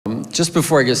Just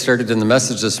before I get started in the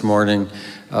message this morning,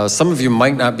 some of you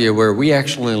might not be aware, we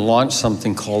actually launched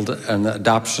something called an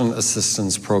adoption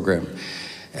assistance program.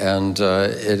 And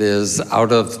it is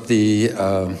out of the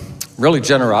really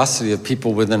generosity of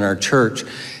people within our church.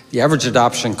 The average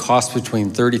adoption costs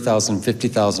between $30,000 and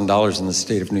 $50,000 in the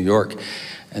state of New York.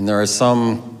 And there are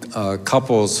some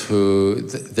couples who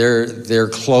they're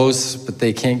close, but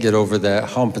they can't get over that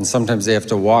hump. And sometimes they have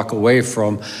to walk away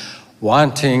from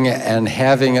wanting and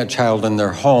having a child in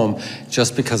their home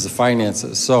just because of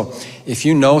finances. So if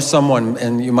you know someone,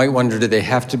 and you might wonder, do they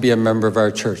have to be a member of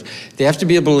our church? They have to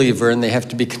be a believer and they have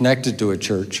to be connected to a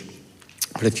church.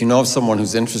 But if you know of someone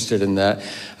who's interested in that,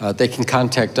 they can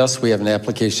contact us. We have an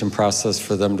application process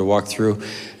for them to walk through,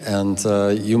 and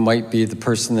you might be the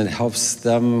person that helps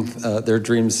them, their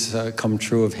dreams come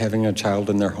true of having a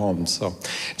child in their home. So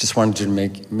just wanted to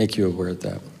make you aware of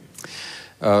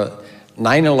that.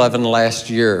 9/11 last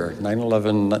year,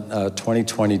 9/11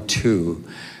 2022,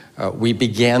 we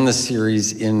began the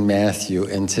series in Matthew,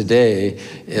 and today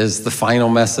is the final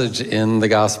message in the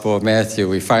Gospel of Matthew.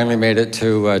 We finally made it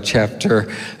to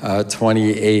chapter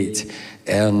 28,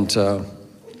 and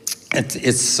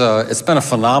it's been a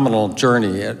phenomenal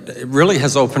journey. It really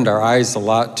has opened our eyes a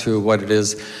lot to what it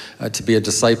is to be a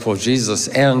disciple of Jesus.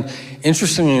 And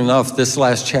interestingly enough, this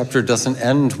last chapter doesn't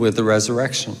end with the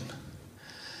resurrection.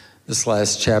 This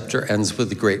last chapter ends with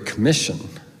the Great Commission.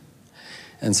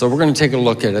 And so we're going to take a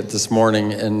look at it this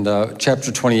morning in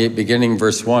chapter 28, beginning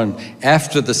verse 1.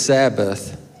 After the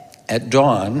Sabbath, at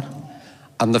dawn,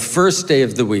 on the first day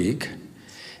of the week,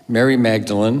 Mary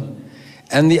Magdalene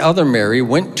and the other Mary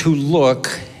went to look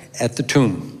at the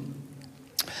tomb.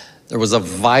 There was a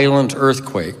violent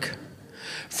earthquake,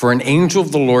 for an angel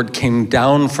of the Lord came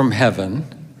down from heaven,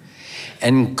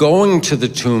 and going to the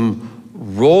tomb,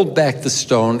 rolled back the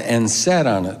stone and sat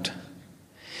on it.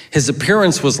 His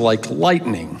appearance was like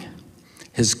lightning.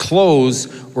 His clothes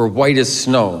were white as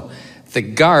snow. The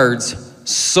guards,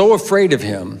 so afraid of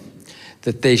him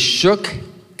that they shook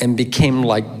and became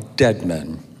like dead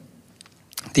men.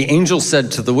 The angel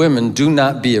said to the women, "Do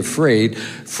not be afraid,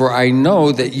 for I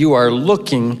know that you are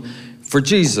looking for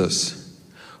Jesus,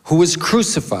 who was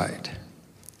crucified.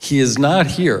 He is not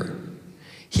here.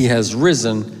 He has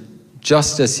risen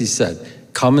just as he said.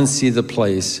 Come and see the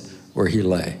place where he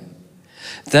lay.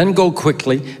 Then go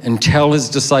quickly and tell his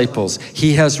disciples,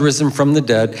 he has risen from the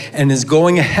dead and is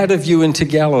going ahead of you into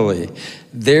Galilee.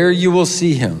 There you will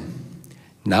see him.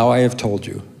 Now I have told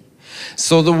you."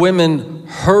 So the women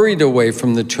hurried away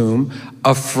from the tomb,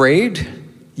 afraid,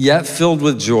 yet filled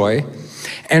with joy,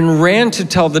 and ran to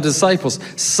tell the disciples.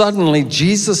 Suddenly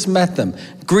Jesus met them.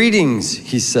 "Greetings,"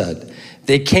 he said.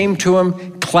 They came to him,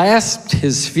 clasped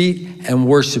his feet, and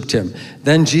worshiped him.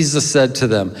 Then Jesus said to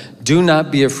them, "Do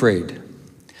not be afraid.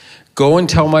 Go and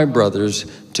tell my brothers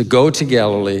to go to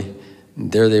Galilee,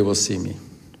 and there they will see me."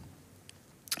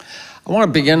 I want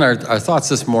to begin our thoughts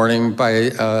this morning by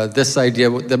this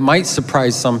idea that might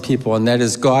surprise some people, and that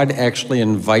is God actually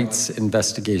invites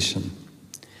investigation.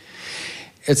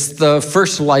 It's the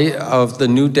first light of the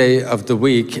new day of the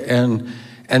week, and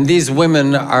these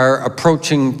women are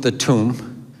approaching the tomb,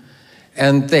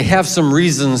 and they have some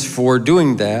reasons for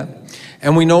doing that.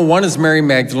 And we know one is Mary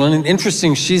Magdalene, and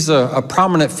interesting, she's a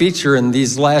prominent feature in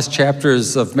these last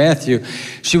chapters of Matthew.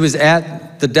 She was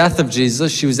at the death of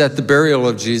Jesus, she was at the burial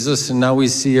of Jesus, and now we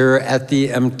see her at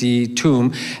the empty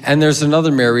tomb. And there's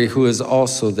another Mary who is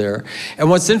also there. And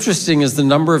what's interesting is the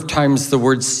number of times the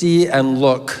word see and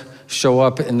look show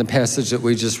up in the passage that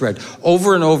we just read.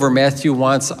 Over and over, Matthew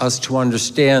wants us to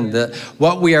understand that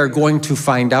what we are going to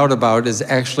find out about is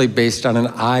actually based on an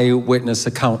eyewitness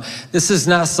account. This is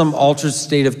not some altered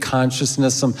state of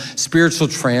consciousness, some spiritual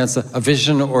trance, a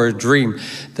vision or a dream.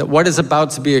 That what is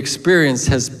about to be experienced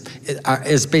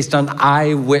is based on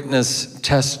eyewitness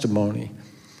testimony.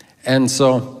 And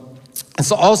so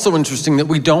it's also interesting that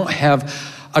we don't have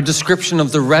a description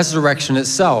of the resurrection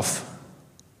itself.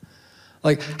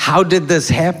 Like, how did this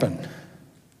happen?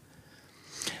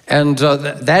 And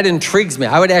that intrigues me.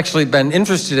 I would actually have been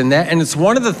interested in that. And it's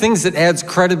one of the things that adds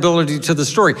credibility to the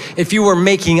story. If you were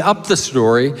making up the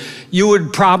story, you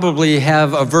would probably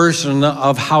have a version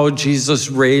of how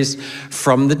Jesus raised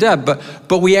from the dead.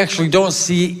 But we actually don't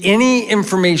see any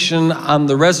information on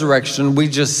the resurrection. We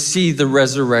just see the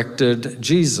resurrected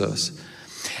Jesus.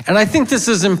 And I think this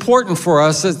is important for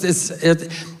us.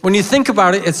 When you think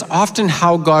about it, it's often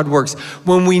how God works.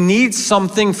 When we need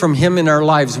something from him in our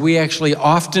lives, we actually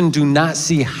often do not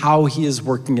see how he is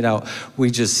working it out. We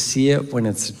just see it when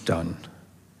it's done.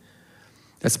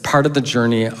 That's part of the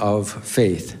journey of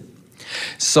faith.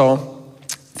 So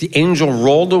The angel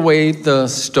rolled away the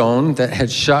stone that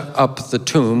had shut up the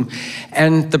tomb,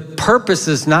 and the purpose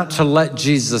is not to let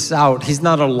Jesus out. He's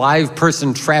not a live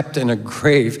person trapped in a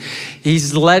grave.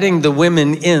 He's letting the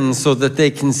women in so that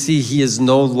they can see he is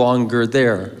no longer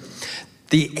there.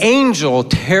 The angel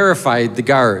terrified the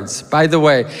guards. By the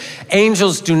way,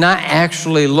 angels do not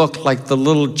actually look like the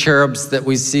little cherubs that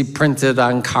we see printed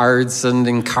on cards and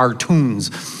in cartoons.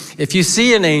 If you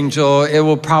see an angel, it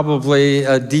will probably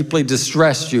deeply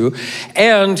distress you.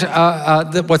 And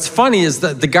what's funny is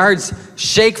that the guards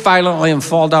shake violently and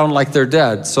fall down like they're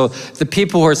dead. So the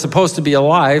people who are supposed to be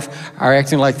alive are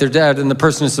acting like they're dead, and the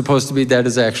person who's supposed to be dead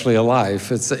is actually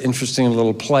alive. It's an interesting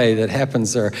little play that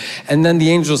happens there. And then the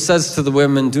angel says to the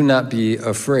women, "Do not be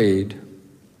afraid."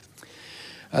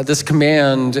 This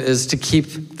command is to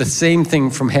keep the same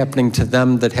thing from happening to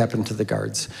them that happened to the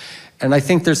guards. And I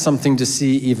think there's something to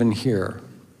see even here.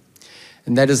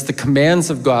 And that is the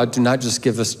commands of God do not just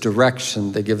give us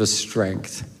direction, they give us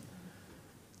strength.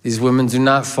 These women do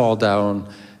not fall down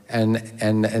and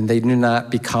they do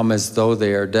not become as though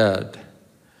they are dead.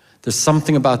 There's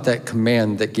something about that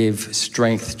command that gave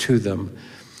strength to them.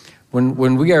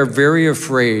 When we are very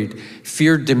afraid,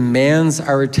 fear demands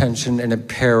our attention and it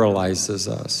paralyzes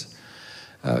us.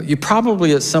 You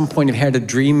probably at some point have had a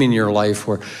dream in your life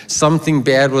where something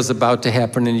bad was about to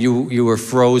happen and you were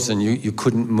frozen, you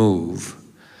couldn't move.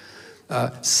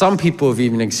 Some people have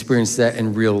even experienced that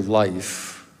in real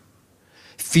life.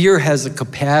 Fear has a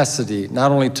capacity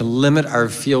not only to limit our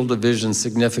field of vision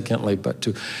significantly, but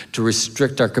to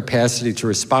restrict our capacity to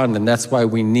respond. And that's why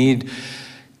we need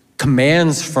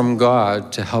commands from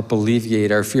God to help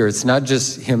alleviate our fear. It's not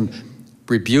just him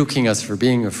rebuking us for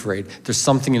being afraid. There's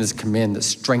something in his command that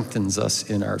strengthens us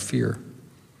in our fear.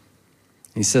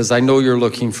 He says, "I know you're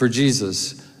looking for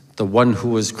Jesus, the one who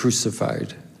was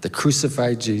crucified," the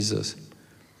crucified Jesus.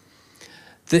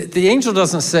 The angel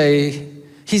doesn't say,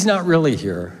 he's not really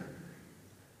here.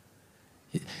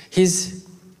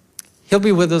 He'll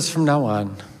be with us from now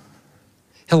on.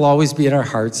 He'll always be in our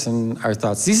hearts and our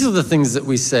thoughts. These are the things that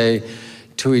we say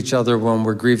to each other when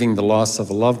we're grieving the loss of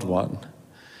a loved one.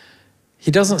 He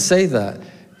doesn't say that.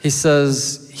 He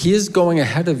says, he is going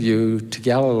ahead of you to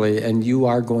Galilee and you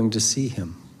are going to see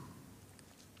him.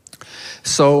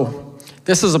 So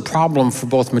this is a problem for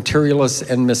both materialists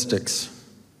and mystics.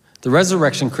 The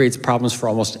resurrection creates problems for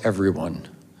almost everyone.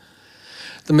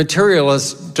 The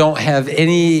materialists don't have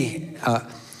any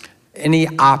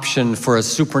option for a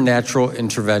supernatural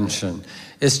intervention.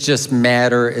 It's just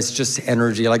matter, it's just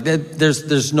energy. Like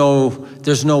there's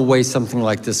no way something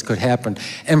like this could happen.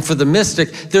 And for the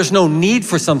mystic, there's no need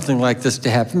for something like this to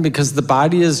happen because the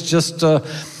body is just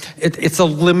it's a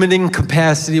limiting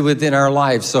capacity within our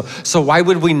lives. So why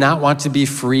would we not want to be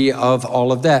free of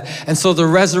all of that? And so the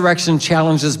resurrection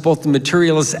challenges both the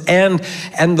materialists and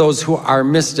those who are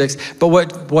mystics. But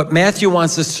what Matthew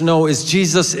wants us to know is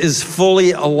Jesus is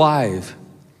fully alive.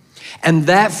 And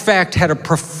that fact had a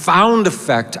profound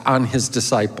effect on his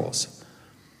disciples.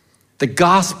 The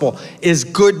gospel is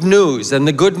good news, and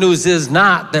the good news is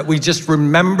not that we just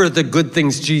remember the good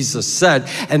things Jesus said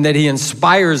and that he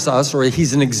inspires us or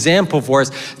he's an example for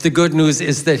us. The good news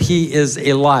is that he is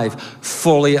alive,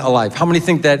 fully alive. How many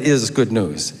think that is good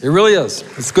news? It really is.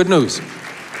 It's good news.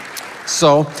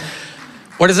 So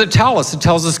what does it tell us? It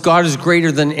tells us God is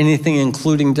greater than anything,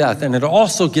 including death, and it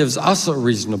also gives us a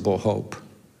reasonable hope.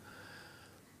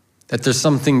 That there's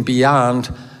something beyond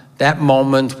that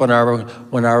moment when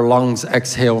our lungs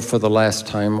exhale for the last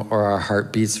time or our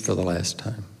heart beats for the last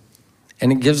time.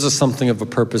 And it gives us something of a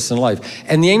purpose in life.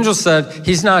 And the angel said,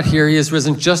 he's not here, he is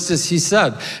risen, just as he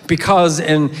said. Because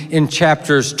in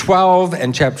chapters 12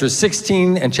 and chapters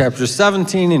 16 and chapters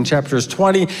 17 and chapters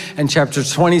 20 and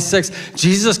chapters 26,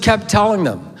 Jesus kept telling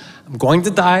them, I'm going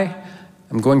to die,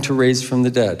 I'm going to raise from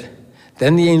the dead.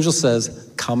 Then the angel says,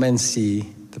 come and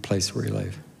see the place where he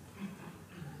lay.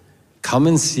 Come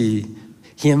and see.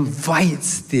 He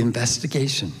invites the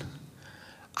investigation.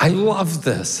 I love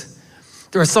this.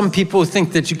 There are some people who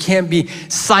think that you can't be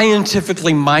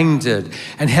scientifically minded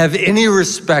and have any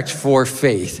respect for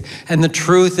faith. And the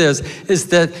truth is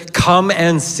that come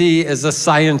and see is a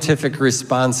scientific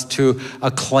response to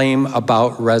a claim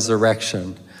about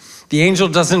resurrection. The angel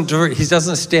doesn't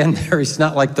stand there. He's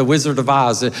not like the Wizard of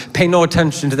Oz. Pay no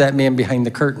attention to that man behind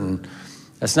the curtain.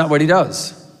 That's not what he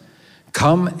does.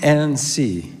 Come and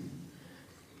see.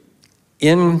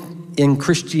 In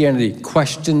Christianity,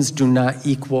 questions do not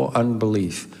equal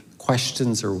unbelief.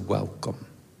 Questions are welcome.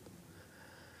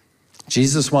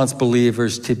 Jesus wants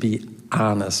believers to be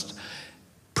honest.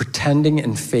 Pretending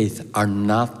and faith are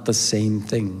not the same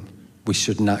thing. We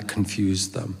should not confuse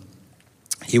them.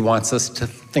 He wants us to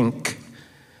think.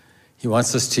 He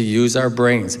wants us to use our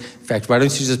brains. In fact, why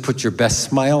don't you just put your best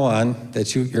smile on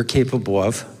that you're capable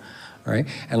of, all right?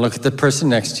 And look at the person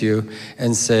next to you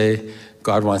and say,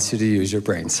 God wants you to use your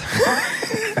brains.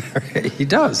 He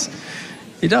does.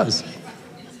 He does.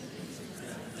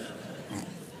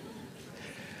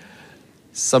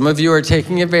 Some of you are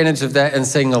taking advantage of that and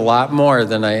saying a lot more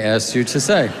than I asked you to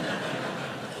say.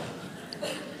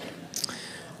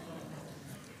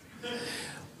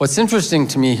 What's interesting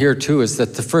to me here, too, is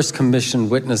that the first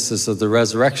commissioned witnesses of the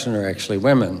resurrection are actually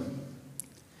women.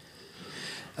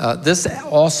 This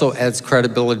also adds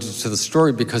credibility to the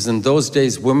story because in those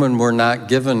days, women were not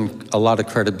given a lot of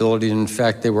credibility. In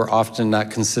fact, they were often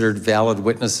not considered valid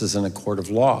witnesses in a court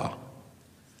of law.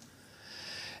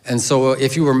 And so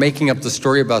if you were making up the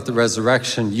story about the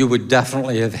resurrection, you would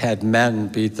definitely have had men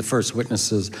be the first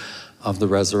witnesses of the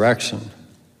resurrection.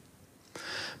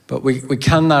 But we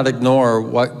cannot ignore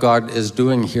what God is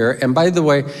doing here. And by the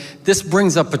way, this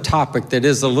brings up a topic that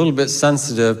is a little bit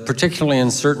sensitive, particularly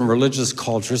in certain religious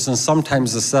cultures, and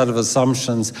sometimes a set of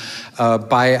assumptions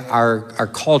by our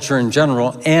culture in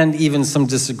general, and even some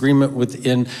disagreement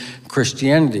within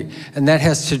Christianity. And that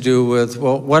has to do with,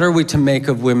 well, what are we to make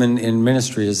of women in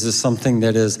ministry? Is this something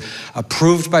that is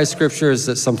approved by Scripture? Is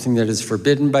it something that is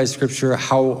forbidden by Scripture?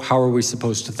 How are we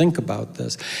supposed to think about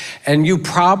this? And you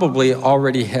probably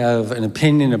already have an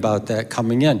opinion about that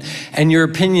coming in. And your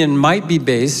opinion might be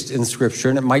based in Scripture,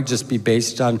 and it might just be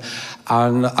based on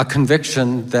a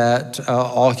conviction that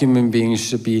all human beings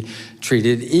should be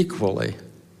treated equally.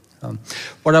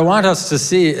 What I want us to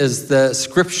see is that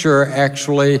Scripture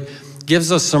actually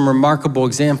gives us some remarkable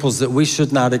examples that we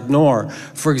should not ignore.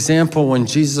 For example, when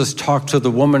Jesus talked to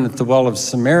the woman at the well of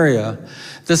Samaria,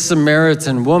 this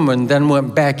Samaritan woman then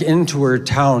went back into her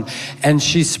town and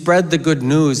she spread the good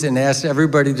news and asked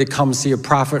everybody to come see a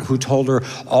prophet who told her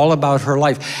all about her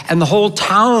life. And the whole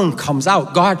town comes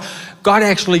out. God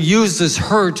actually uses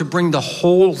her to bring the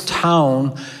whole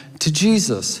town to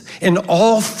Jesus. In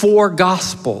all four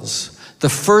Gospels, the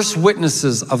first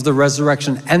witnesses of the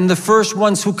resurrection and the first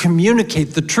ones who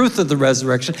communicate the truth of the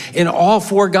resurrection, in all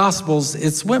four Gospels,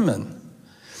 it's women.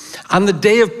 On the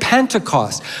day of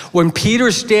Pentecost, when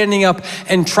Peter's standing up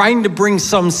and trying to bring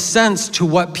some sense to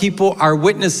what people are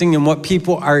witnessing and what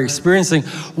people are experiencing,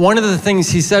 one of the things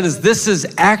he said is, this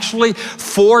is actually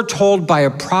foretold by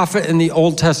a prophet in the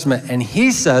Old Testament. And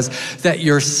he says that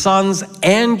your sons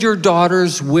and your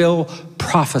daughters will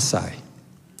prophesy.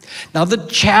 Now the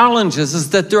challenge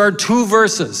is that there are two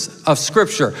verses of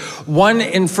Scripture, one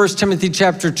in 1 Timothy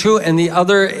chapter 2 and the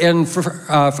other in,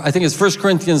 I think it's 1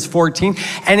 Corinthians 14,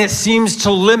 and it seems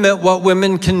to limit what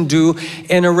women can do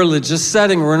in a religious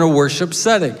setting or in a worship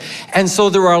setting. And so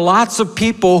there are lots of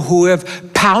people who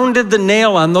have pounded the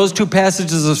nail on those two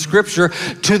passages of Scripture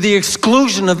to the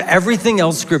exclusion of everything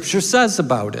else Scripture says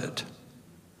about it.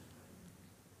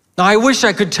 Now, I wish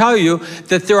I could tell you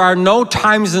that there are no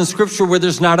times in Scripture where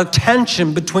there's not a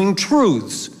tension between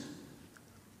truths.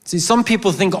 See, some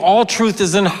people think all truth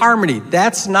is in harmony.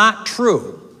 That's not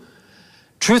true.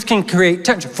 Truth can create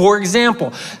tension. For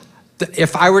example,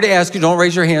 if I were to ask you, don't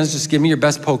raise your hands, just give me your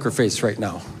best poker face right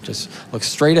now. Just look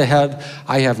straight ahead.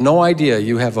 I have no idea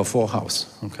you have a full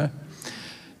house, okay?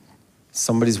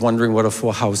 Somebody's wondering what a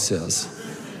full house is.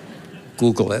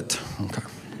 Google it,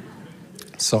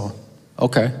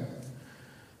 okay?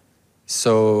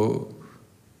 So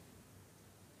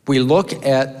we look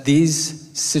at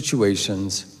these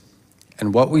situations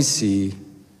and what we see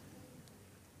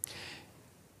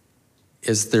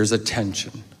is there's a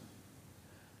tension.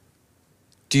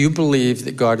 Do you believe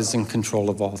that God is in control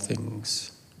of all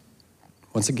things?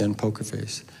 Once again, poker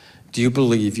face. Do you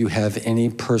believe you have any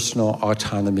personal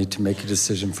autonomy to make a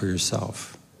decision for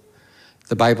yourself?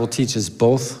 The Bible teaches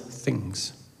both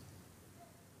things.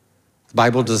 The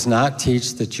Bible does not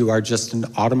teach that you are just an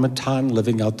automaton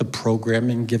living out the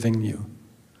programming given you.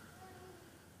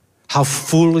 How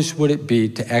foolish would it be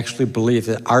to actually believe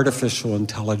that artificial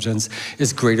intelligence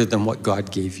is greater than what God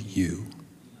gave you?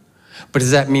 But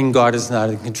does that mean God is not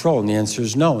in control? And the answer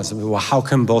is no. So, well, how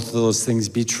can both of those things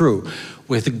be true?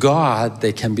 With God,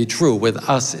 they can be true. With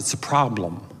us, it's a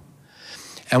problem.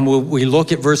 And we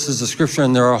look at verses of Scripture,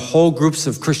 and there are whole groups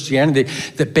of Christianity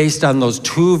that, based on those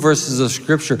two verses of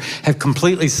Scripture, have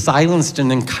completely silenced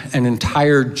an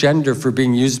entire gender for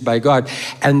being used by God.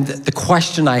 And the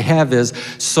question I have is,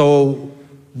 so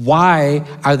why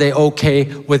are they okay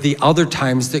with the other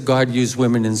times that God used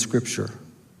women in Scripture?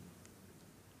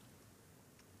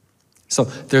 So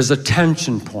there's a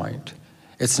tension point.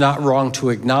 It's not wrong to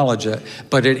acknowledge it,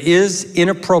 but it is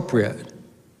inappropriate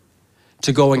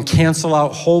to go and cancel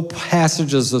out whole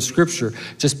passages of Scripture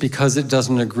just because it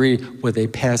doesn't agree with a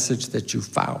passage that you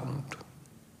found.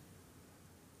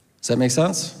 Does that make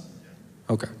sense?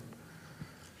 Okay.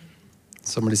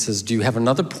 Somebody says, do you have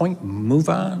another point? Move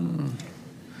on.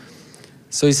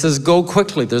 So he says, go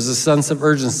quickly. There's a sense of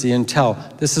urgency and tell.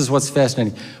 This is what's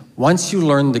fascinating. Once you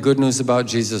learn the good news about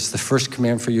Jesus, the first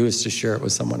command for you is to share it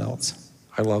with someone else.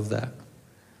 I love that.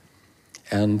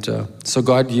 And so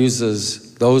God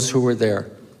uses those who were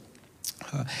there.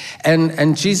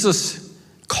 And Jesus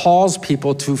calls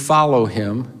people to follow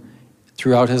him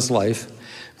throughout his life.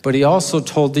 But he also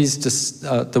told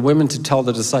the women to tell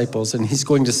the disciples, and he's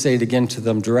going to say it again to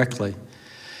them directly,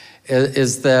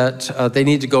 is that they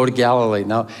need to go to Galilee.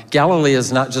 Now, Galilee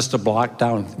is not just a block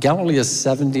down. Galilee is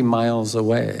 70 miles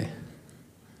away.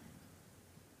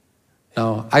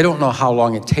 Now, I don't know how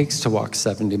long it takes to walk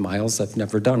 70 miles. I've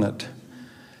never done it.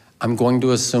 I'm going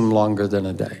to assume longer than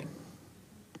a day.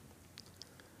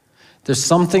 There's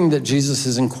something that Jesus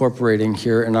is incorporating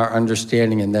here in our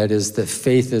understanding, and that is that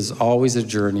faith is always a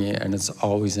journey and it's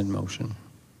always in motion.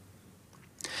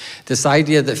 This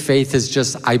idea that faith is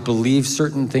just, I believe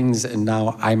certain things and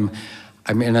now I'm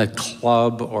in a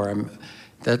club or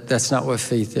that's not what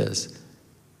faith is.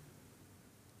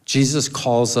 Jesus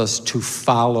calls us to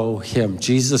follow him.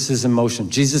 Jesus is in motion.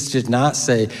 Jesus did not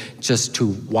say just to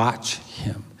watch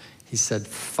him. He said,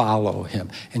 follow him.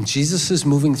 And Jesus is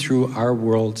moving through our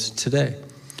world today.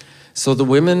 So the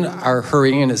women are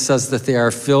hurrying, and it says that they are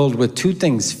filled with two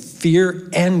things, fear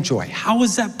and joy. How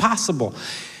is that possible?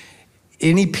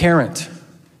 Any parent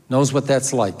knows what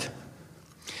that's like.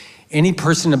 Any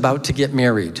person about to get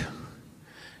married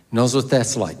knows what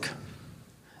that's like.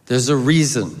 There's a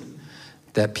reason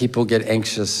that people get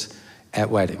anxious at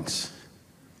weddings.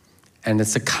 And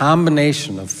it's a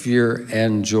combination of fear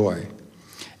and joy.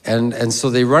 And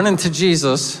so they run into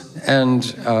Jesus, and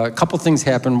a couple things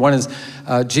happen. One is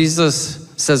Jesus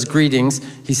says greetings.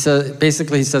 He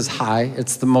says hi.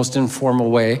 It's the most informal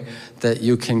way that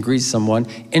you can greet someone.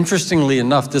 Interestingly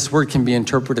enough, this word can be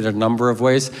interpreted a number of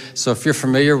ways. So if you're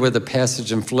familiar with the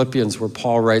passage in Philippians where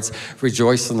Paul writes,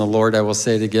 rejoice in the Lord, I will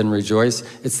say it again, rejoice.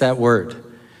 It's that word,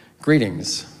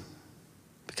 greetings.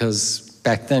 Because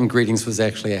back then, greetings was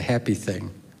actually a happy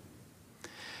thing.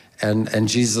 And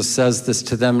Jesus says this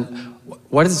to them,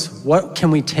 what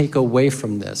can we take away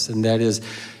from this? And that is,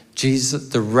 Jesus,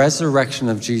 the resurrection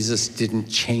of Jesus didn't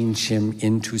change him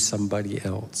into somebody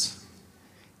else.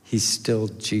 He's still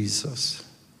Jesus.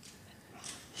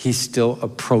 He's still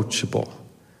approachable.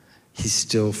 He's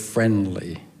still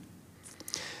friendly.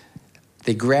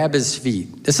 They grab his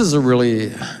feet. This is a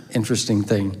really interesting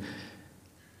thing.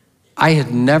 I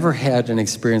had never had an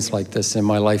experience like this in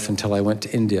my life until I went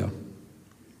to India.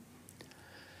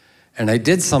 And I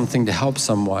did something to help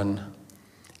someone,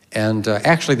 and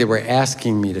actually they were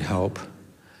asking me to help.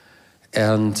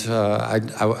 And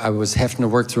I was having to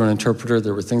work through an interpreter.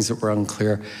 There were things that were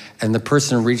unclear. And the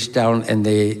person reached down and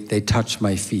they touched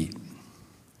my feet.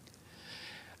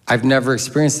 I've never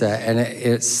experienced that. And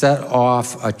it set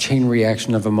off a chain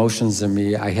reaction of emotions in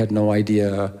me I had no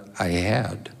idea I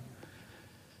had.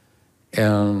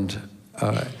 And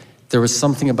there was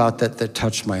something about that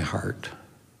touched my heart.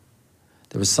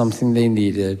 There was something they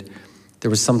needed. There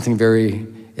was something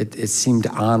it seemed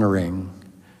honoring.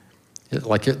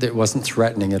 It wasn't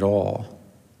threatening at all.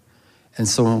 And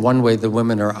so in one way, the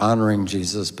women are honoring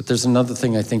Jesus, but there's another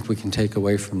thing I think we can take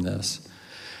away from this,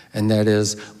 and that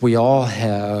is we all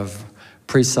have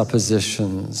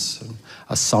presuppositions,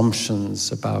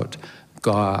 assumptions about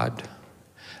God,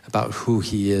 about who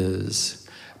he is,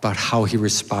 about how he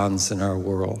responds in our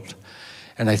world.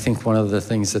 And I think one of the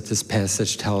things that this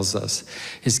passage tells us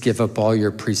is give up all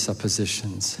your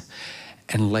presuppositions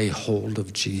and lay hold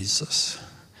of Jesus,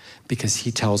 because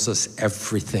he tells us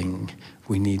everything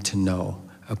we need to know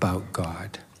about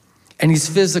God. And he's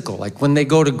physical. Like when they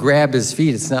go to grab his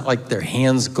feet, it's not like their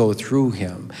hands go through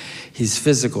him. He's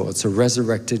physical. It's a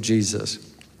resurrected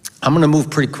Jesus. I'm going to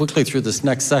move pretty quickly through this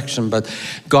next section, but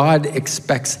God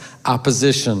expects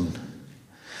opposition.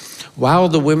 While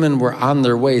the women were on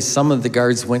their way, some of the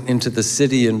guards went into the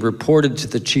city and reported to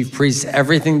the chief priests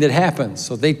everything that happened.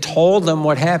 So they told them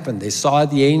what happened. They saw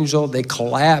the angel, they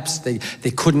collapsed, they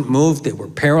couldn't move, they were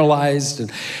paralyzed.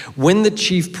 And when the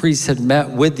chief priests had met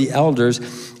with the elders,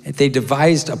 they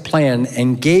devised a plan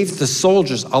and gave the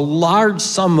soldiers a large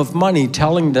sum of money,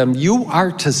 telling them, you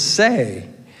are to say,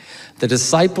 the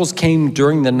disciples came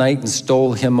during the night and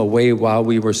stole him away while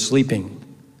we were sleeping.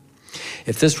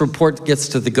 If this report gets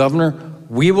to the governor,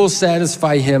 we will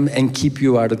satisfy him and keep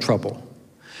you out of trouble.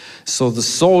 So the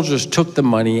soldiers took the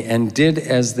money and did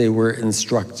as they were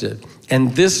instructed.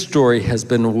 And this story has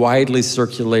been widely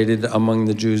circulated among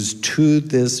the Jews to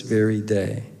this very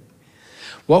day.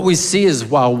 What we see is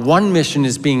while one mission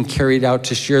is being carried out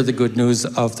to share the good news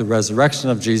of the resurrection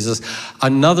of Jesus,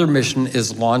 another mission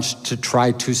is launched to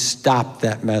try to stop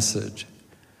that message.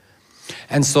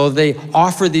 And so they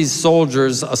offer these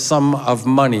soldiers a sum of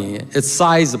money. It's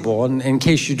sizable. And in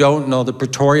case you don't know, the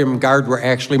Praetorian Guard were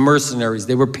actually mercenaries.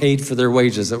 They were paid for their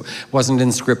wages. It wasn't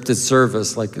inscripted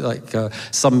service like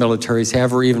some militaries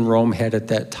have, or even Rome had at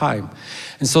that time.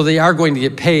 And so they are going to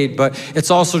get paid, but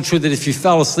it's also true that if you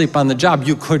fell asleep on the job,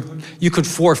 you could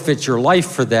forfeit your life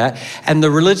for that. And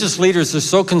the religious leaders are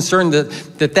so concerned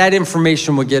that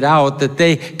information would get out that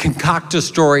they concoct a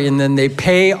story, and then they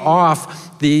pay off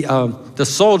the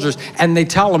soldiers, and they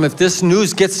tell them, if this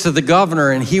news gets to the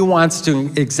governor and he wants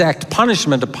to exact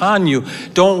punishment upon you,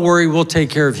 don't worry, we'll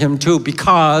take care of him too,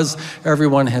 because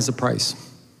everyone has a price.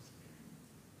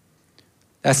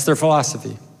 That's their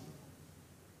philosophy.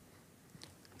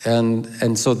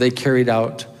 And so they carried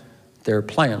out their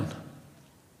plan.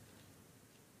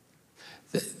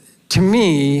 To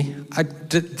me,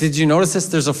 did you notice this?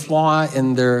 There's a flaw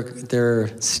in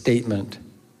their statement.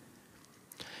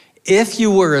 If you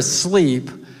were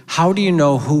asleep, how do you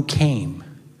know who came?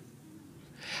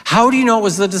 How do you know it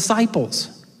was the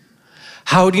disciples?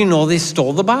 How do you know they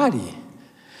stole the body?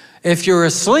 If you're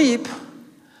asleep,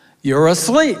 you're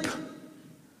asleep.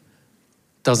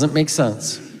 Doesn't make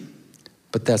sense,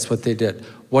 but that's what they did.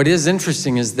 What is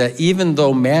interesting is that even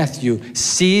though Matthew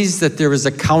sees that there is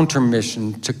a counter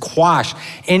mission to quash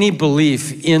any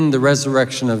belief in the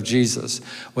resurrection of Jesus,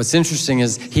 what's interesting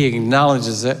is he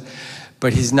acknowledges it,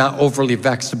 but he's not overly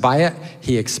vexed by it.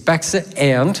 He expects it,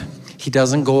 and he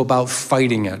doesn't go about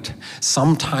fighting it.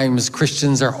 Sometimes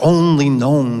Christians are only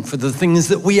known for the things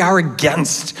that we are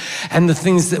against and the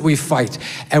things that we fight.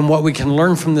 And what we can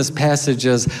learn from this passage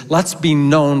is, let's be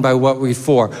known by what we're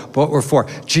for.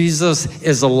 Jesus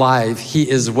is alive. He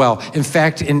is well. In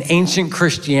fact, in ancient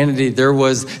Christianity, there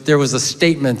was a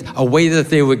statement, a way that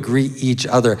they would greet each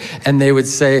other. And they would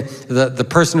say, the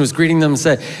person who was greeting them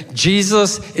said,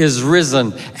 Jesus is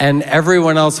risen. And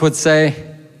everyone else would say,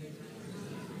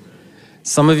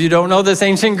 some of you don't know this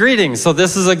ancient greeting, so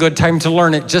this is a good time to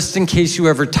learn it, just in case you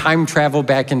ever time travel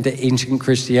back into ancient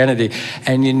Christianity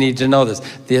and you need to know this.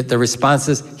 The response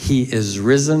is, he is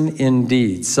risen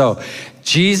indeed. So,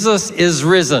 Jesus is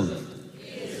risen. He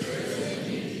is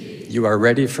risen indeed. You are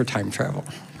ready for time travel.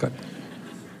 Good.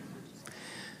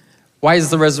 Why is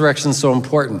the resurrection so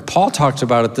important? Paul talked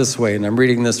about it this way, and I'm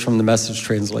reading this from the Message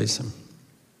translation.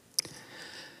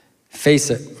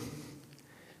 Face it.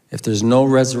 If there's no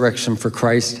resurrection for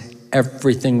Christ,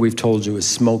 everything we've told you is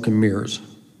smoke and mirrors.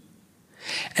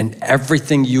 And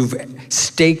everything you've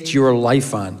staked your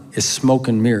life on is smoke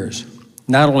and mirrors.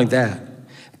 Not only that,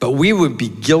 but we would be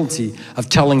guilty of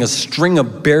telling a string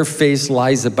of barefaced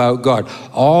lies about God.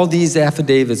 All these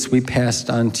affidavits we passed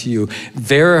on to you,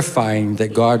 verifying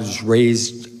that God has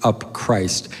raised up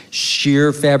Christ.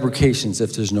 Sheer fabrications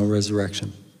if there's no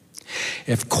resurrection.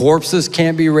 If corpses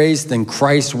can't be raised, then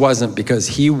Christ wasn't, because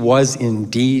he was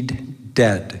indeed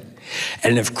dead.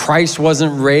 And if Christ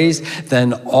wasn't raised,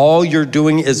 then all you're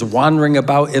doing is wandering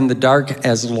about in the dark,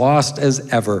 as lost as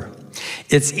ever.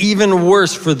 It's even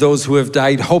worse for those who have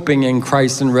died hoping in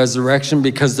Christ and resurrection,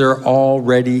 because they're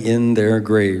already in their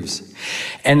graves.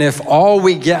 And if all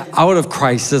we get out of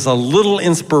Christ is a little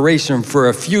inspiration for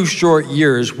a few short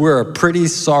years, we're a pretty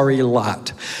sorry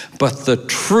lot. But the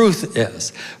truth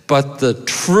is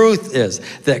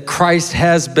that Christ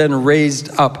has been raised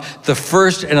up, the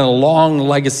first in a long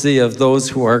legacy of those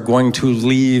who are going to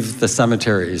leave the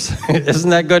cemeteries. Isn't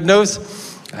that good news?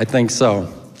 I think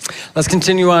so. Let's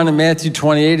continue on in Matthew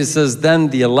 28. It says, then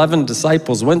the 11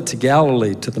 disciples went to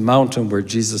Galilee, to the mountain where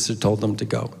Jesus had told them to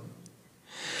go.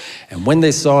 And when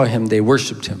they saw him, they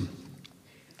worshiped him,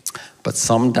 but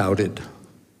some doubted.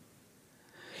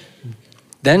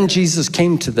 Then Jesus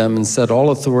came to them and said,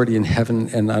 all authority in heaven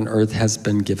and on earth has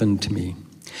been given to me.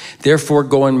 Therefore,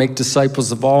 go and make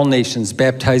disciples of all nations,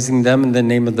 baptizing them in the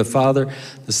name of the Father,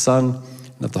 the Son,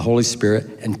 and of the Holy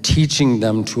Spirit, and teaching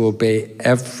them to obey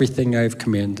everything I have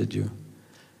commanded you.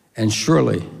 And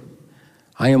surely,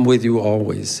 I am with you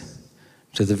always,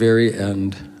 to the very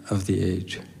end of the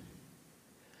age.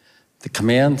 The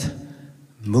command,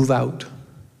 move out.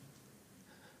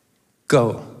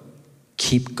 Go.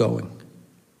 Keep going.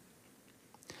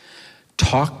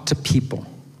 Talk to people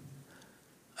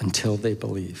until they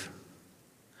believe.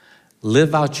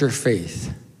 Live out your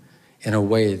faith in a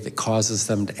way that causes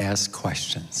them to ask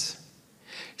questions.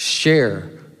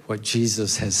 Share what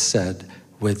Jesus has said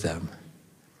with them.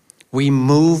 We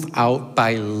move out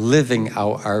by living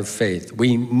out our faith.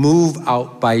 We move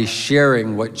out by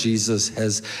sharing what Jesus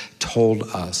has told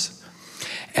us.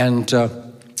 And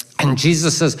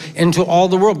Jesus says, into all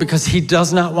the world, because he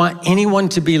does not want anyone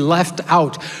to be left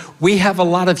out. We have a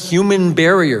lot of human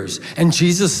barriers, and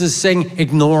Jesus is saying,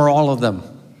 ignore all of them.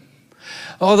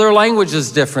 Oh, their language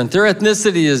is different. Their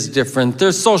ethnicity is different. Their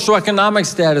socioeconomic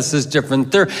status is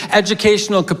different. Their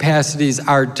educational capacities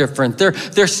are different.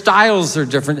 Their styles are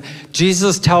different.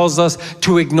 Jesus tells us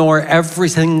to ignore every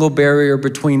single barrier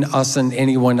between us and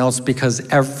anyone else, because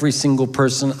every single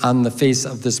person on the face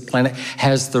of this planet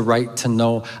has the right to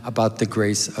know about the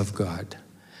grace of God.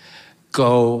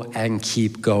 Go and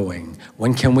keep going.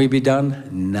 When can we be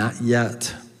done? Not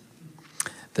yet.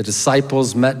 The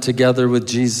disciples met together with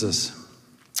Jesus.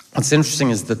 What's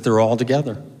interesting is that they're all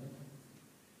together.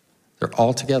 They're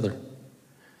all together.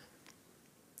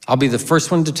 I'll be the first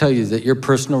one to tell you that your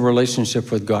personal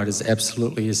relationship with God is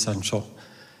absolutely essential.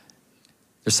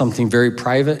 There's something very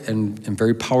private and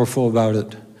very powerful about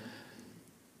it.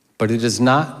 But it is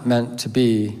not meant to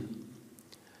be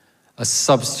a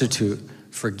substitute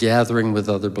for gathering with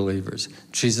other believers.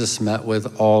 Jesus met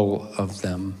with all of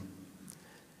them.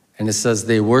 And it says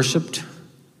they worshiped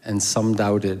and some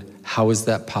doubted. How is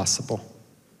that possible?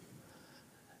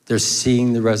 They're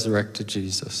seeing the resurrected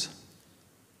Jesus.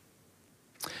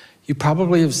 You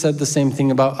probably have said the same thing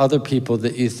about other people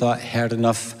that you thought had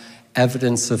enough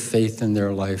evidence of faith in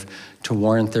their life to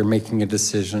warrant their making a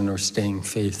decision or staying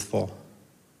faithful.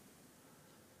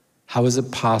 How is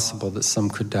it possible that some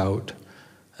could doubt?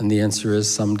 And the answer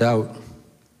is some doubt.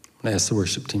 I ask the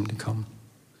worship team to come.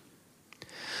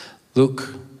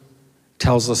 Luke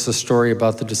tells us a story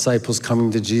about the disciples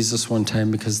coming to Jesus one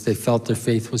time because they felt their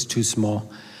faith was too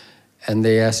small. And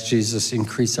they asked Jesus,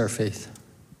 increase our faith.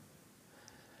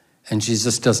 And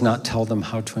Jesus does not tell them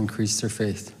how to increase their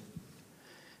faith.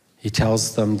 He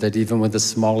tells them that even with the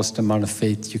smallest amount of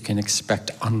faith, you can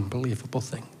expect unbelievable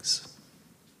things.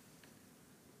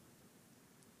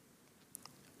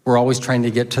 We're always trying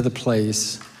to get to the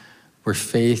place where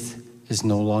faith is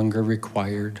no longer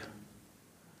required,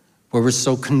 where we're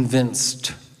so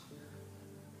convinced,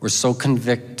 we're so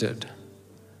convicted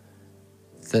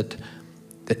that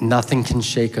nothing can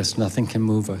shake us, nothing can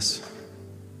move us.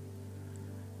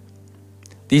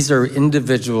 These are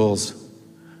individuals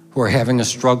who are having a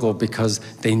struggle because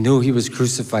they knew he was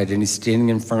crucified and he's standing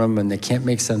in front of them and they can't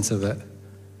make sense of it.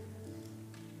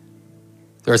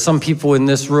 There are some people in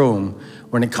this room,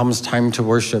 when it comes time to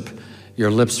worship,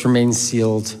 your lips remain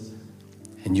sealed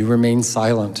and you remain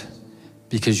silent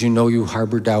because you know you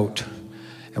harbor doubt.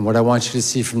 And what I want you to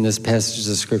see from this passage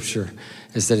of scripture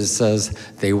is that it says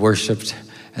they worshiped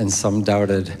and some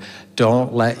doubted.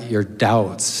 Don't let your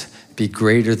doubts be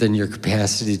greater than your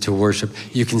capacity to worship.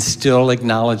 You can still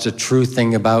acknowledge a true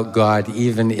thing about God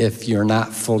even if you're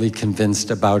not fully convinced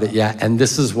about it yet. And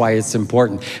this is why it's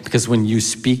important, because when you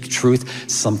speak truth,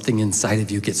 something inside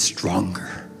of you gets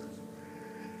stronger.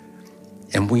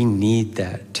 And we need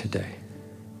that today.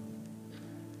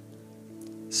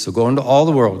 So go into all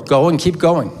the world. Go and keep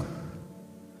going.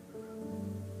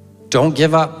 Don't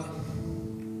give up.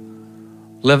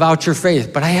 Live out your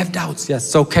faith. But I have doubts. Yes,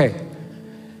 it's okay.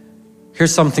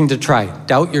 Here's something to try.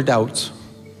 Doubt your doubts.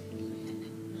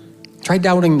 Try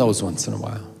doubting those once in a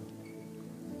while.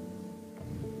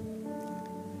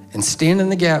 And stand in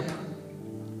the gap.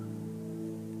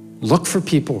 Look for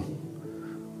people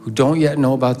who don't yet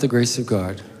know about the grace of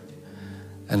God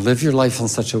and live your life in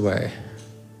such a way.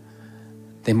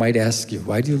 They might ask you,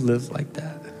 why do you live like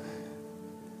that?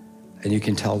 And you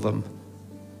can tell them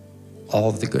all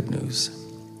of the good news.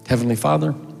 Heavenly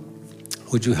Father,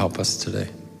 would you help us today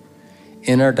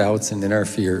in our doubts and in our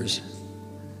fears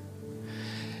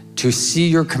to see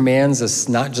your commands as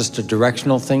not just a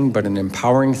directional thing, but an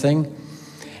empowering thing,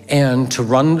 and to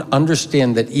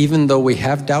understand that even though we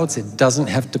have doubts, it doesn't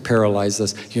have to paralyze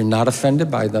us. You're not offended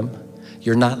by them.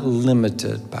 You're not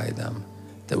limited by them,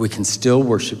 that we can still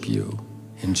worship you.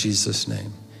 In Jesus'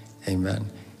 name, amen.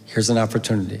 Here's an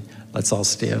opportunity. Let's all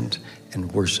stand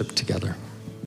and worship together.